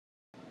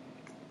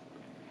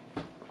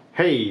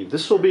Hey,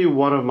 this will be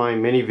one of my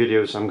many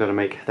videos I'm going to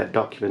make that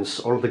documents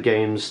all of the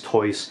games,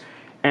 toys,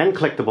 and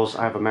collectibles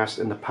I've amassed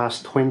in the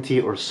past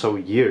 20 or so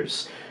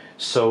years.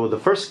 So the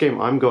first game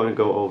I'm going to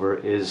go over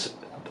is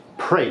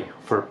Prey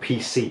for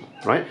PC,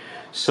 right?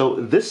 So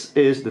this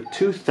is the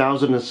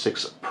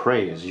 2006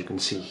 Prey, as you can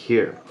see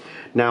here.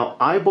 Now,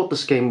 I bought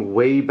this game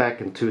way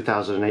back in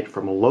 2008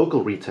 from a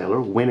local retailer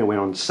when it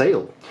went on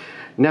sale.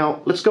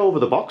 Now, let's go over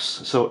the box.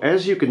 So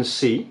as you can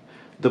see,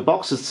 the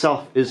box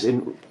itself is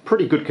in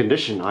pretty good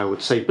condition, I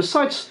would say,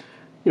 besides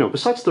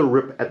the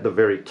rip at the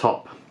very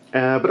top.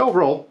 But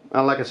overall,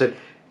 like I said,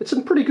 it's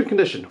in pretty good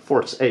condition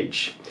for its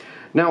age.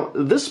 Now,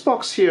 this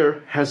box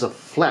here has a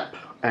flap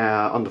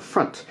on the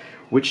front,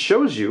 which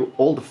shows you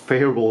all the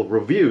favorable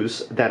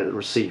reviews that it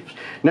received.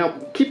 Now,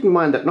 keep in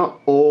mind that not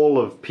all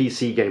of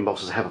PC game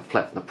boxes have a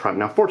flap in the front.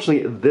 Now,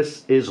 fortunately,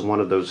 this is one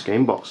of those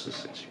game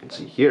boxes, as you can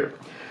see here.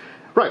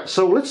 Right,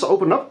 so let's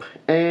open up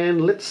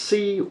and let's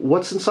see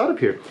what's inside of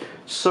here.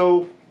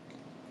 So,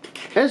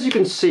 as you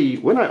can see,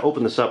 when I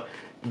open this up,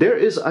 there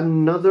is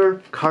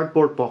another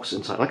cardboard box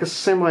inside, like a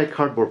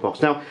semi-cardboard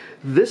box. Now,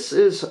 this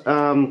is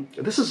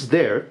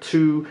there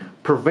to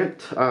prevent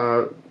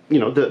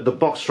the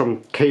box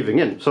from caving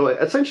in. So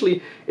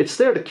essentially, it's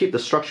there to keep the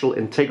structural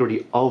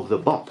integrity of the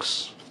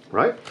box,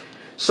 right?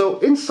 So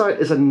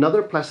inside is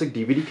another plastic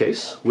DVD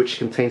case, which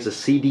contains a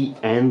CD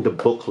and the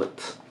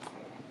booklet.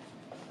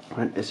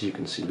 Right, as you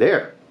can see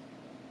there.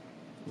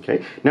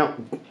 Okay, now,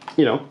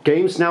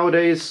 games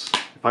nowadays,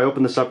 if I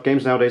open this up,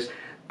 games nowadays,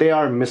 they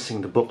are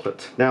missing the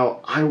booklet.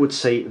 Now, I would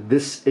say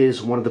this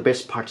is one of the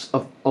best parts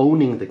of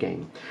owning the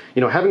game.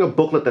 Having a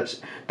booklet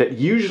that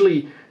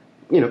usually,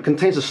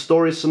 contains a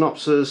story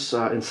synopsis,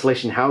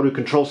 installation, how to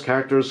control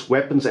characters,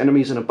 weapons,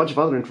 enemies, and a bunch of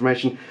other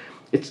information.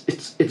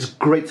 It's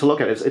great to look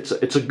at.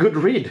 It's a good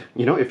read.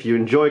 If you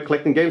enjoy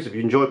collecting games, if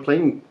you enjoy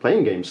playing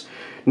games.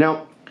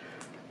 Now,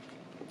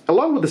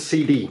 along with the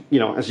CD,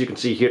 as you can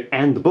see here,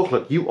 and the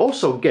booklet, you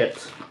also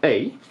get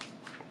a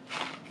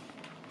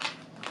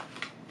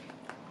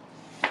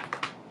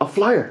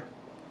flyer,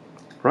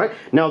 right?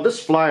 Now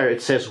this flyer,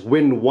 it says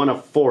win one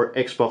of 4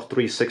 Xbox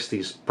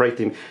 360s Prey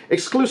theme,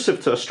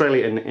 exclusive to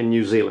Australia and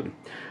New Zealand.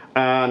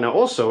 Now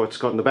also, it's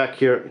got in the back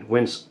here,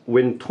 win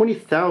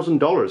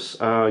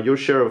 $20,000, your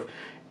share of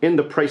in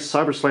the Prey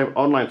CyberSlam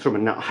online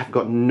tournament. Now I've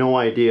got no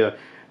idea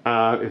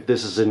if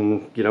this is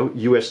in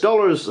US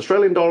dollars,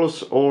 Australian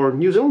dollars, or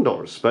New Zealand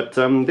dollars, but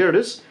there it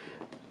is.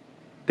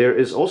 There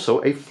is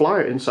also a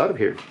flyer inside of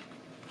here.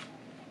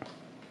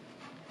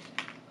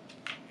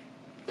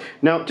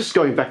 Now, just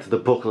going back to the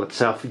booklet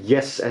itself,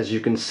 yes, as you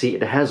can see,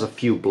 it has a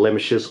few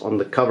blemishes on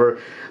the cover,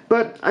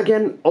 but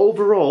again,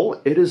 overall,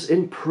 it is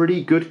in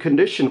pretty good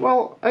condition.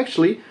 Well,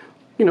 actually,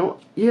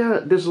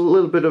 yeah, there's a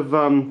little bit of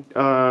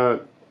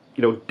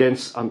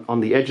dents on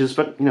the edges,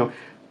 but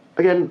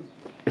again,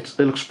 it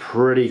looks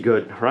pretty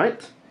good,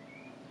 right?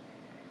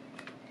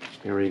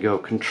 Here we go.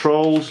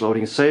 Controls,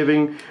 loading,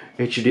 saving,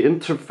 HUD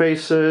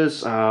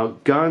interfaces,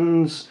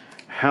 guns,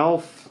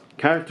 health,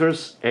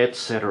 characters,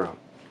 etc.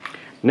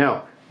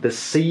 Now, the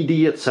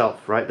CD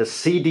itself, right? The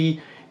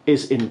CD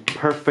is in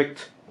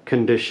perfect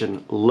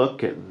condition.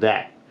 Look at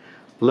that.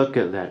 Look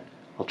at that.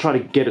 I'll try to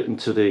get it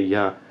into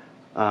the,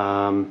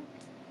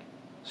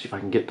 see if I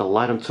can get the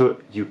light onto it.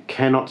 You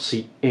cannot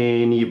see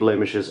any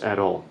blemishes at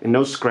all, and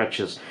no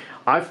scratches.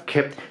 I've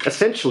kept,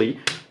 essentially,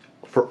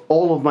 for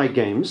all of my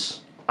games,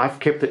 I've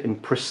kept it in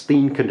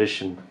pristine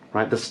condition,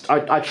 right?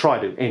 I try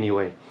to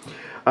anyway.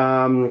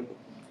 And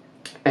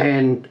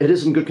it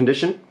is in good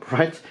condition,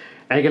 right?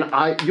 And again,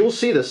 you'll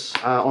see this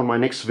on my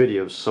next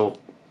videos. So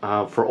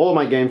for all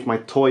my games, my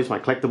toys, my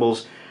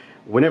collectibles,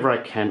 whenever I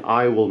can,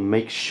 I will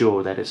make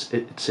sure that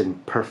it's in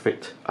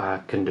perfect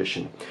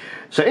condition.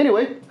 So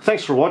anyway,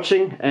 thanks for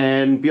watching,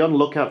 and be on the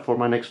lookout for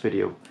my next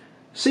video.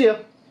 See ya!